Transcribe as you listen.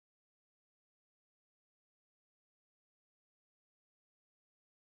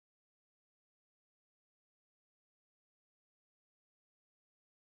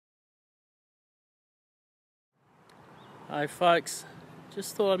Hi folks,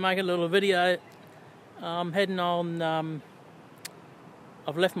 just thought I'd make a little video. I'm heading on,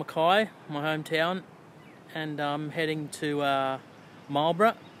 I've left Mackay, my hometown, and I'm heading to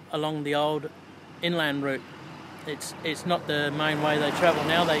Marlborough along the old inland route. It's not the main way they travel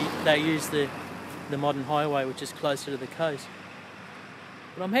now, they use the modern highway which is closer to the coast.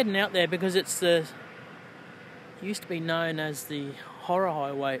 But I'm heading out there because it used to be known as the horror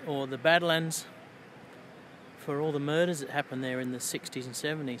highway or the Badlands, for all the murders that happened there in the 60s and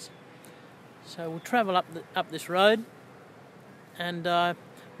 70s. So we'll travel up this road, and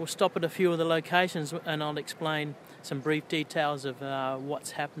we'll stop at a few of the locations, and I'll explain some brief details of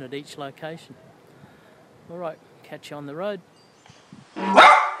what's happened at each location. Alright, catch you on the road.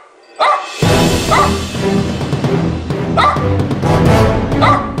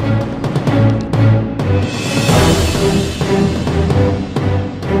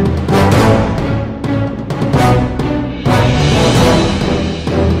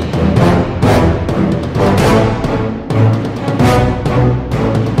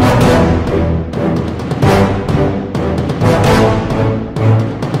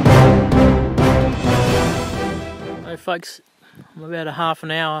 Folks, I'm about a half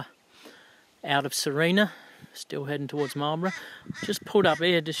an hour out of Sarina, still heading towards Marlborough. Just pulled up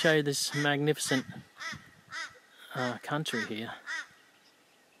here to show you this magnificent country here.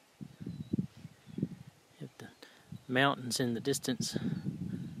 You have the mountains in the distance,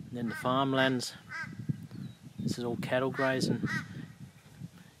 and then the farmlands. This is all cattle grazing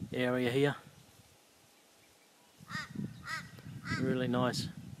area here. Really nice.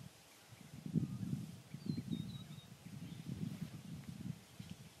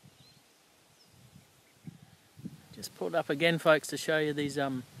 Just pulled up again, folks, to show you these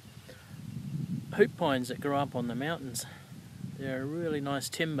hoop pines that grow up on the mountains. They're a really nice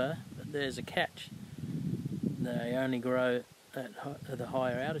timber, but there's a catch. They only grow at the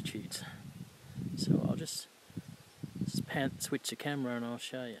higher altitudes. So I'll just switch the camera and I'll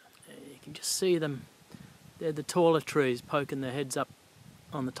show you. You can just see them. They're the taller trees poking their heads up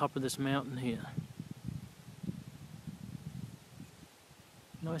on the top of this mountain here.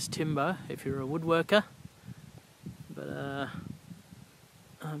 Nice timber if you're a woodworker. But a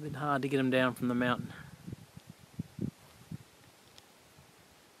bit hard to get them down from the mountain.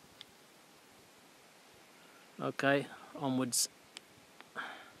 Okay, onwards.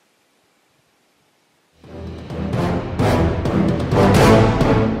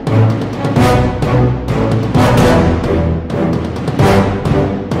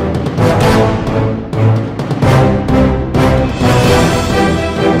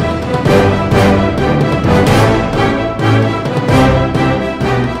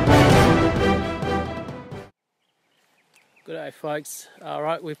 G'day folks,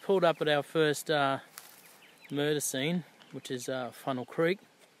 alright, we've pulled up at our first murder scene, which is Funnel Creek,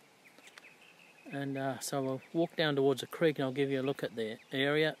 and so we'll walk down towards the creek and I'll give you a look at the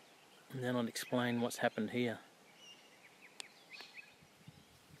area, and then I'll explain what's happened here.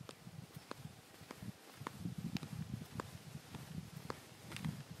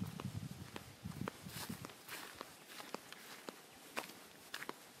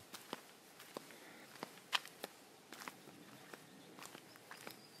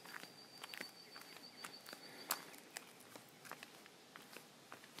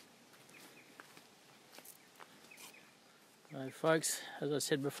 So folks, as I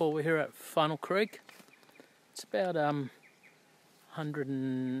said before, we're here at Funnel Creek. It's about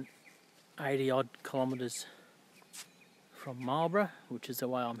 180 odd kilometres from Marlborough, which is the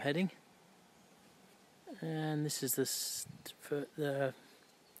way I'm heading. And this is the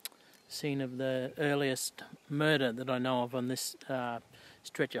scene of the earliest murder that I know of on this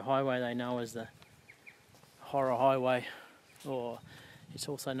stretch of highway they know as the Horror Highway, or it's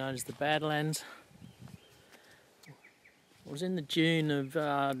also known as the Badlands. It was in the June of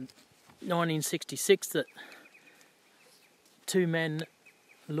 1966 that two men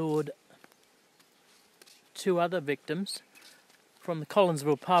lured two other victims from the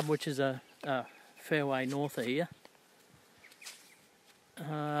Collinsville pub, which is a fair way north of here.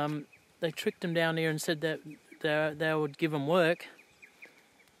 They tricked them down here and said that they would give them work,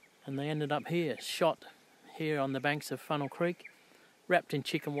 and they ended up here, shot here on the banks of Funnel Creek, wrapped in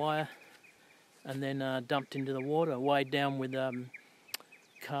chicken wire, and then dumped into the water, weighed down with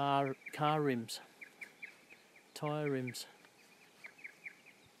car rims, tyre rims.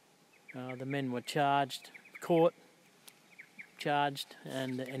 The men were caught, charged,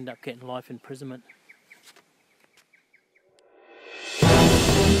 and end up getting life imprisonment.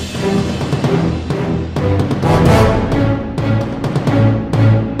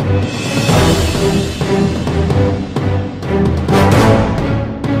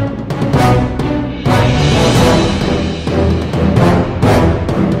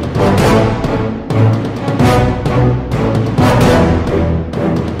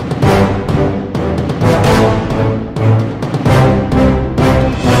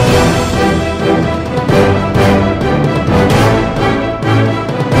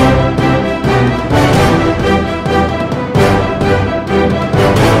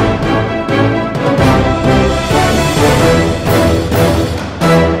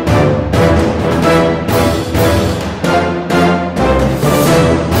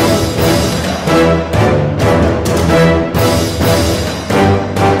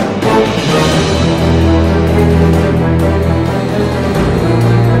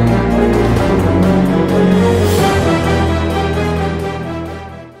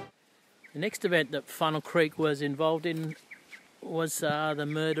 next event that Funnel Creek was involved in was the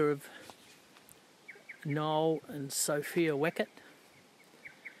murder of Noel and Sophia Weckett.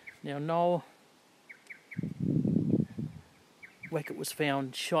 Now, Noel Weckett was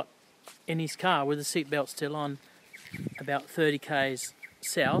found shot in his car with the seatbelt still on about 30 k's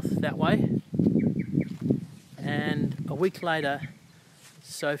south that way, and a week later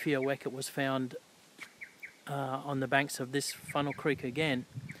Sophia Weckett was found on the banks of this Funnel Creek again,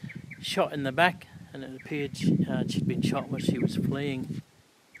 shot in the back, and it appeared she'd been shot while she was fleeing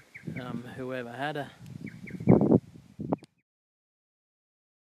whoever had her.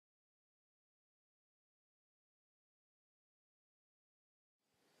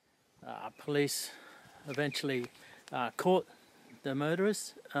 Police eventually caught the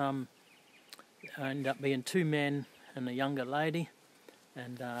murderers. Ended up being 2 men and a younger lady,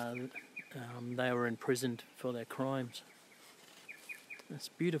 and they were imprisoned for their crimes. It's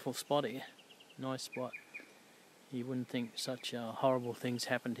a beautiful spot here, nice spot. You wouldn't think such horrible things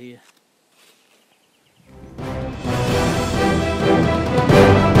happened here.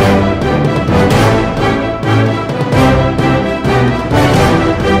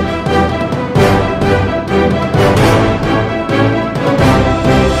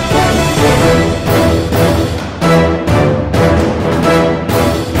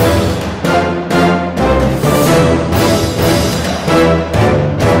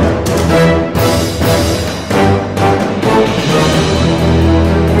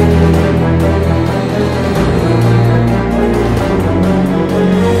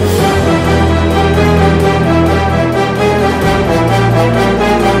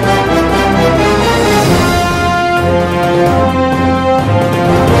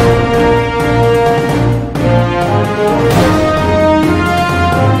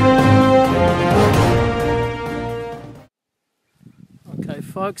 Okay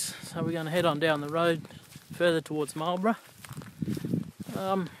folks, so we're going to head on down the road further towards Marlborough.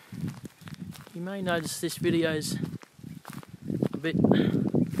 You may notice this video's a bit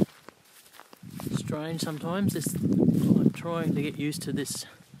strange sometimes. I'm trying to get used to this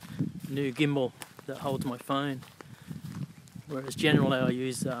new gimbal that holds my phone, whereas generally I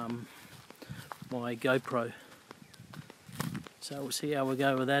use my GoPro. So we'll see how we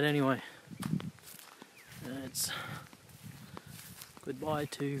go with that anyway. It's goodbye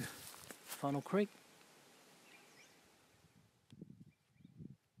to Funnel Creek.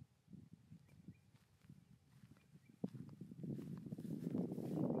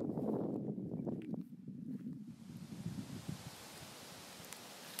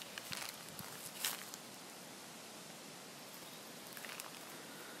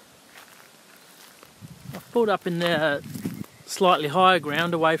 I've pulled up in the slightly higher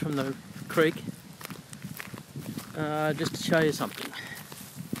ground away from the creek just to show you something.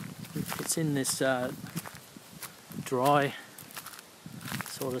 It's in this dry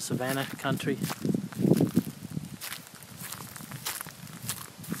sort of savanna country.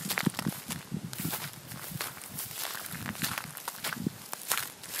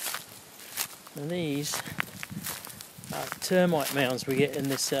 And these are termite mounds we get in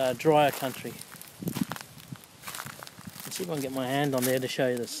this drier country. Let's see if I can get my hand on there to show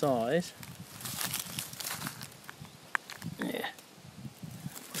you the size. Yeah,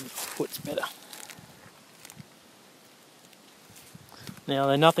 foot's better. Now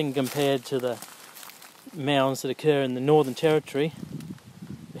they're nothing compared to the mounds that occur in the Northern Territory.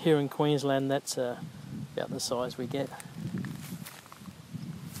 Here in Queensland, that's about the size we get.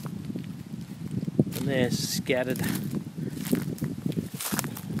 And they're scattered,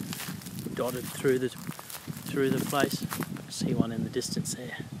 dotted through the place. I see one in the distance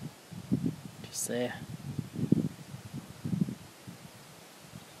there, just there.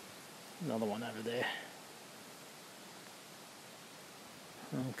 Another one over there.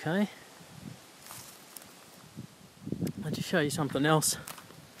 Okay. I'll just show you something else,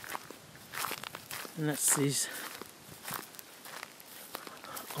 and that's these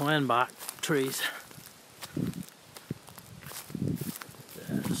ironbark trees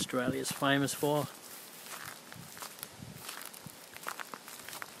that Australia's famous for.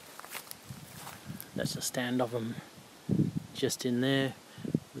 That's a stand of them just in there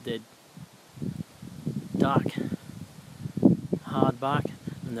with their dark hard bark,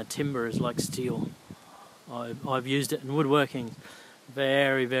 and the timber is like steel. I've used it in woodworking.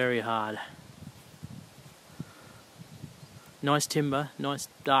 Very, very hard. Nice timber, nice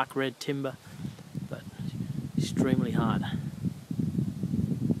dark red timber, but extremely hard.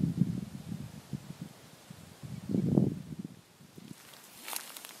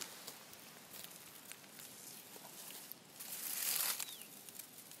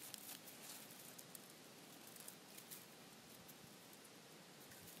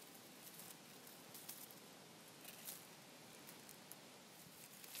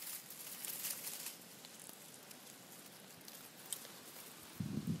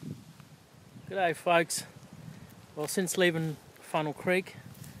 G'day folks. Well, since leaving Funnel Creek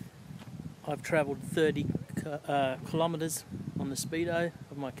I've travelled 30 kilometres on the speedo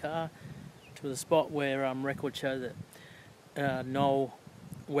of my car to the spot where records show that Noel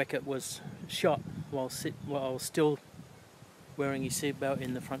Weckett was shot while still wearing his seatbelt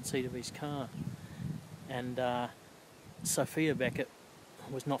in the front seat of his car, and Sophia Beckett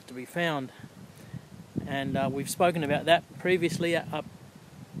was not to be found. And we've spoken about that previously up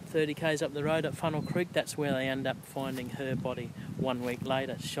 30 k's up the road at Funnel Creek. That's where they end up finding her body 1 week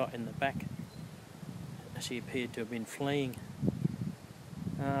later, shot in the back. She appeared to have been fleeing.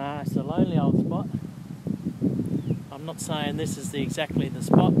 It's a lonely old spot. I'm not saying this is exactly the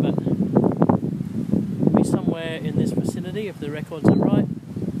spot, but it'll be somewhere in this vicinity if the records are right.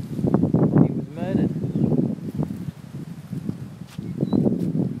 He was murdered.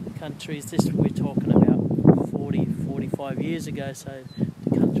 The country's this, we're talking about 45 years ago, so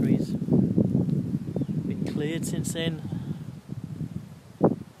the country's been cleared since then.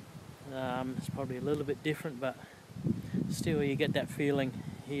 It's probably a little bit different, but still you get that feeling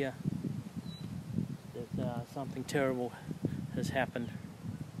here that something terrible has happened.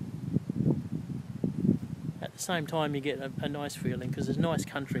 At the same time you get a nice feeling because it's nice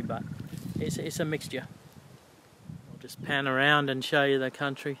country, but it's a mixture. I'll just pan around and show you the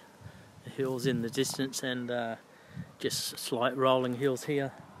country. The hills in the distance and just slight rolling hills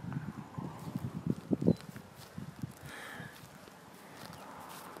here.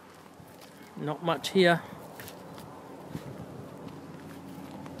 Not much here,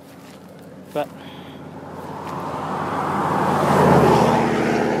 but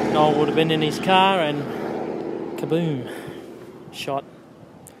Noel would have been in his car and kaboom, shot,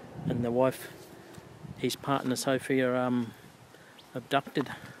 and the wife, his partner Sophia,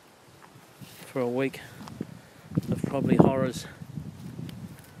 abducted for a week of probably horrors.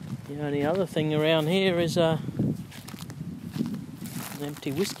 The only other thing around here is an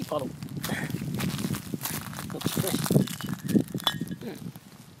empty whiskey bottle. Looks fresh.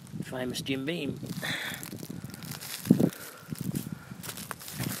 Famous Jim Beam.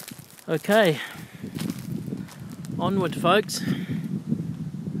 Okay, onward folks,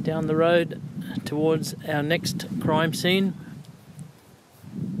 down the road towards our next crime scene.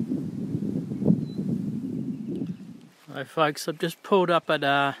 Hi folks, I've just pulled up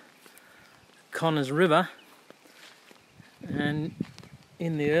at Connors River, and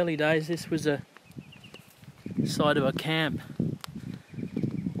in the early days this was a site of a camp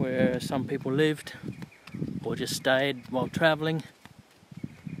where some people lived or just stayed while travelling.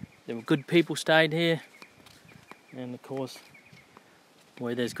 There were good people stayed here, and of course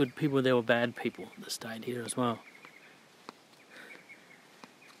where there's good people there were bad people that stayed here as well.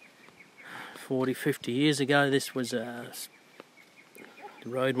 40-50 years ago this was the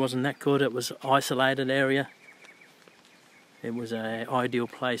road wasn't that good. It was an isolated area. It was an ideal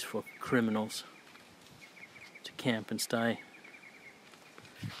place for criminals to camp and stay.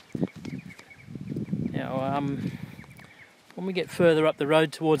 Now when we get further up the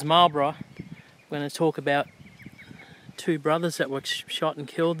road towards Marlborough, we're going to talk about two brothers that were shot and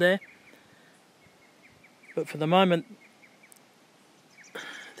killed there. But for the moment,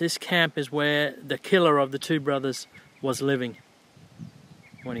 this camp is where the killer of the two brothers was living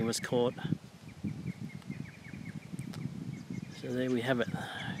when he was caught. So there we have it,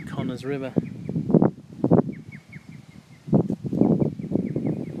 Connors River.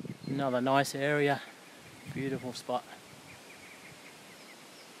 Another nice area, beautiful spot.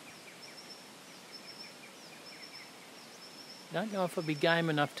 Don't know if I'd be game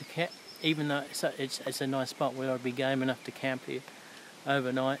enough to camp, even though it's a nice spot where I'd be game enough to camp here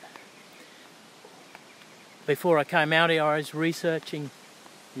overnight. Before I came out here I was researching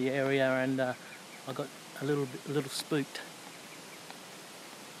the area and I got a little spooked.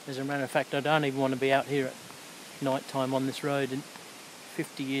 As a matter of fact, I don't even want to be out here at night time on this road and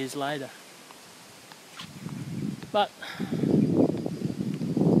 50 years later. But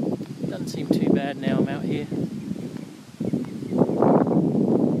it doesn't seem too bad now I'm out here.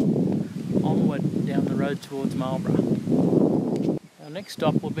 Onward down the road towards Marlborough. Our next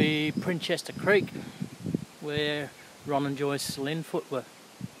stop will be Princhester Creek, where Ron and Joyce Linfoot were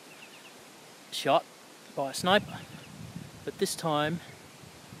shot by a sniper. But this time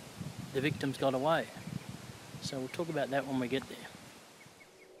the victims got away. So we'll talk about that when we get there.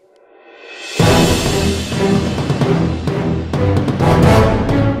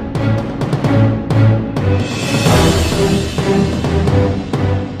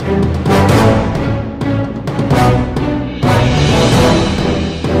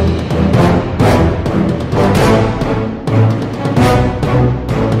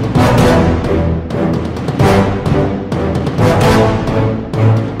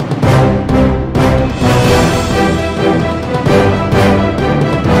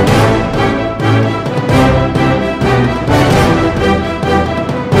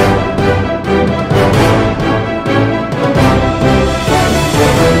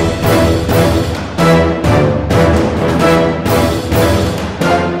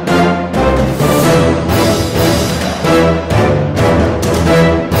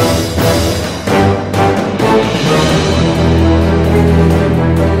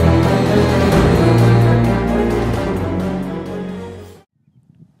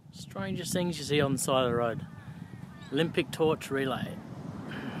 Strangest things you see on the side of the road. Olympic torch relay,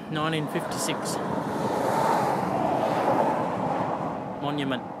 1956.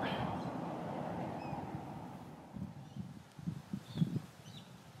 Monument.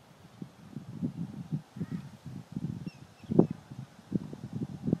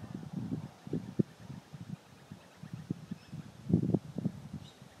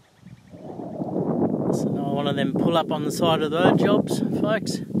 It's another one of them pull up on the side of the road jobs,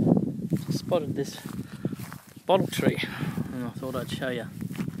 folks. Spotted this bottle tree and I thought I'd show you.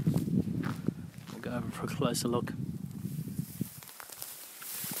 We'll go over for a closer look.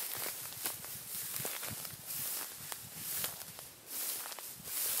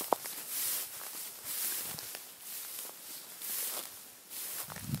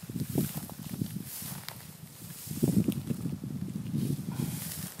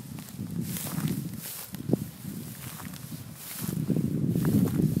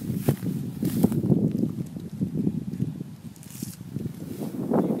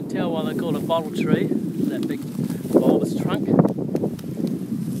 Tell why they call it a bottle tree, that big bulbous trunk.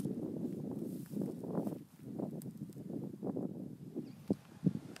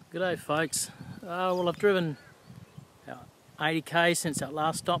 G'day folks. Well, I've driven 80k since our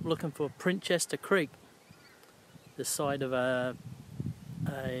last stop looking for Princhester Creek, the site of a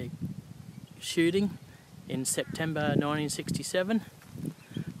shooting in September 1967.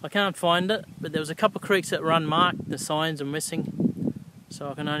 I can't find it, but there was a couple of creeks that were unmarked, the signs are missing. So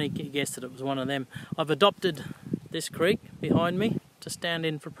I can only guess that it was one of them. I've adopted this creek behind me to stand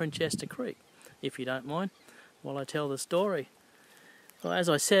in for Princhester Creek, if you don't mind, while I tell the story. Well, as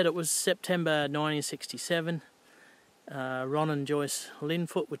I said, it was September 1967. Ron and Joyce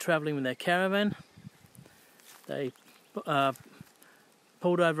Linfoot were travelling with their caravan. They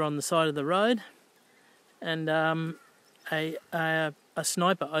pulled over on the side of the road, and a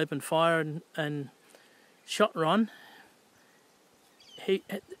sniper opened fire and shot Ron.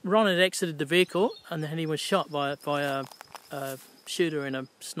 Ron had exited the vehicle and then he was shot by a shooter in a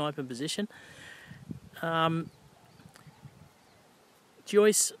sniper position.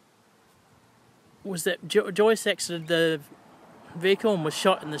 Joyce exited the vehicle and was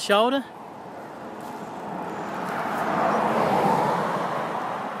shot in the shoulder.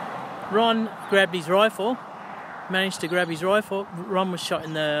 Ron grabbed his rifle, managed to grab his rifle. Ron was shot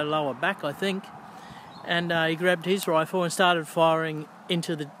in the lower back, I think. And he grabbed his rifle and started firing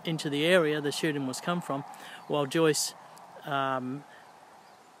into the area the shooting was come from, while Joyce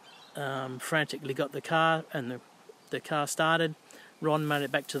frantically got the car, and the car started. Ron made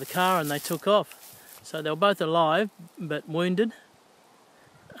it back to the car and they took off. So they were both alive but wounded.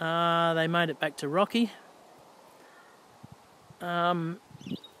 They made it back to Rocky. Ron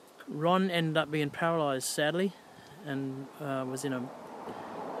ended up being paralysed sadly and was in a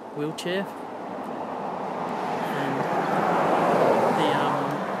wheelchair.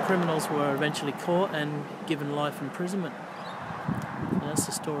 Criminals were eventually caught and given life imprisonment. And that's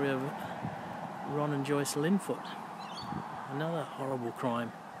the story of Ron and Joyce Linfoot. Another horrible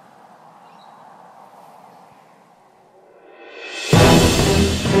crime.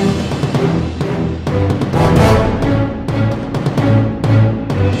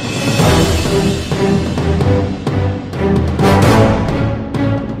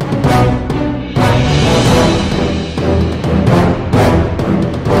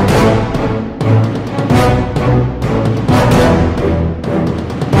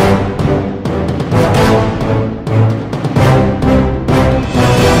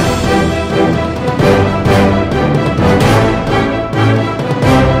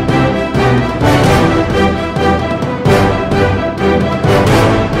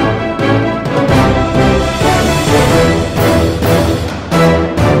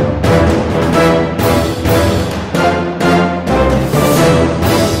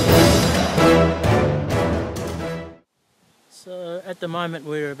 So at the moment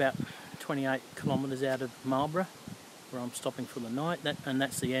we're about 28 kilometres out of Marlborough, where I'm stopping for the night, and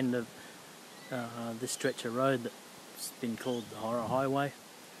that's the end of this stretch of road that's been called the Horror Highway,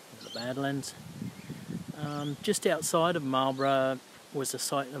 or the Badlands. Just outside of Marlborough was the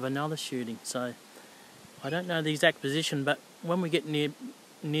site of another shooting, so I don't know the exact position, but when we get near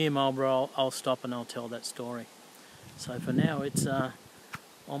Marlborough I'll stop and I'll tell that story. So for now it's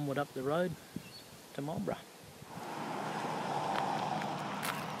onward up the road to Marlborough.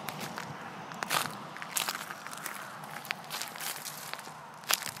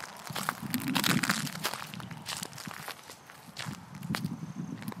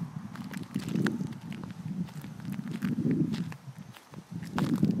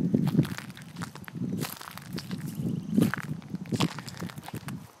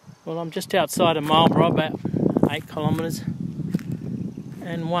 Well, I'm just outside of Marlborough, about 8 kilometres,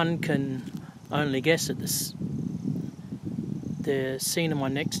 and one can only guess at this. The scene of my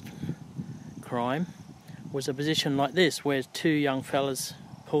next crime was a position like this, where two young fellas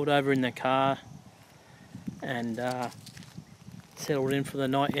pulled over in their car and settled in for the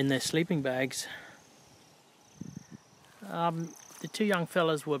night in their sleeping bags. The two young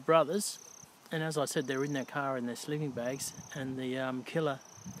fellas were brothers, and as I said, they were in their car in their sleeping bags, and the killer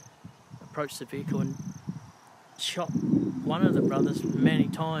approached the vehicle and shot one of the brothers many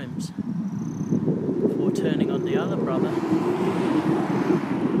times before turning on the other brother.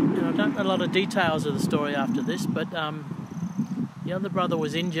 And I don't know a lot of details of the story after this, but the other brother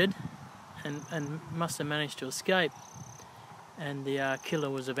was injured and must have managed to escape, and the killer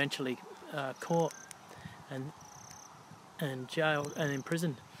was eventually caught and jailed and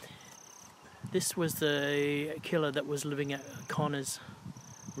imprisoned. This was the killer that was living at Connor's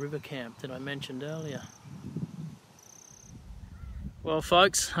river camp that I mentioned earlier. Well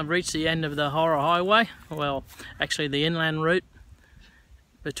folks, I've reached the end of the Horror Highway, well actually the inland route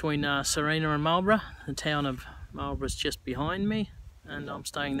between Sarina and Marlborough. The town of Marlborough is just behind me and I'm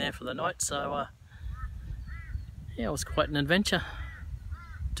staying there for the night, so yeah, it was quite an adventure.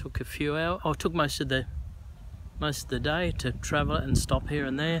 Took a few hours, oh, it took most of the day to travel it and stop here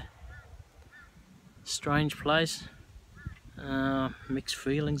and there. Strange place, mixed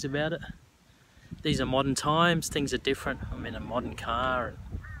feelings about it. These are modern times, things are different. I'm in a modern car,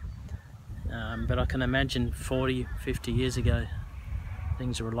 but I can imagine 40, 50 years ago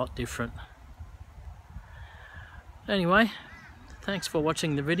things were a lot different. Anyway, thanks for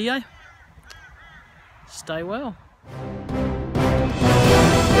watching the video. Stay well.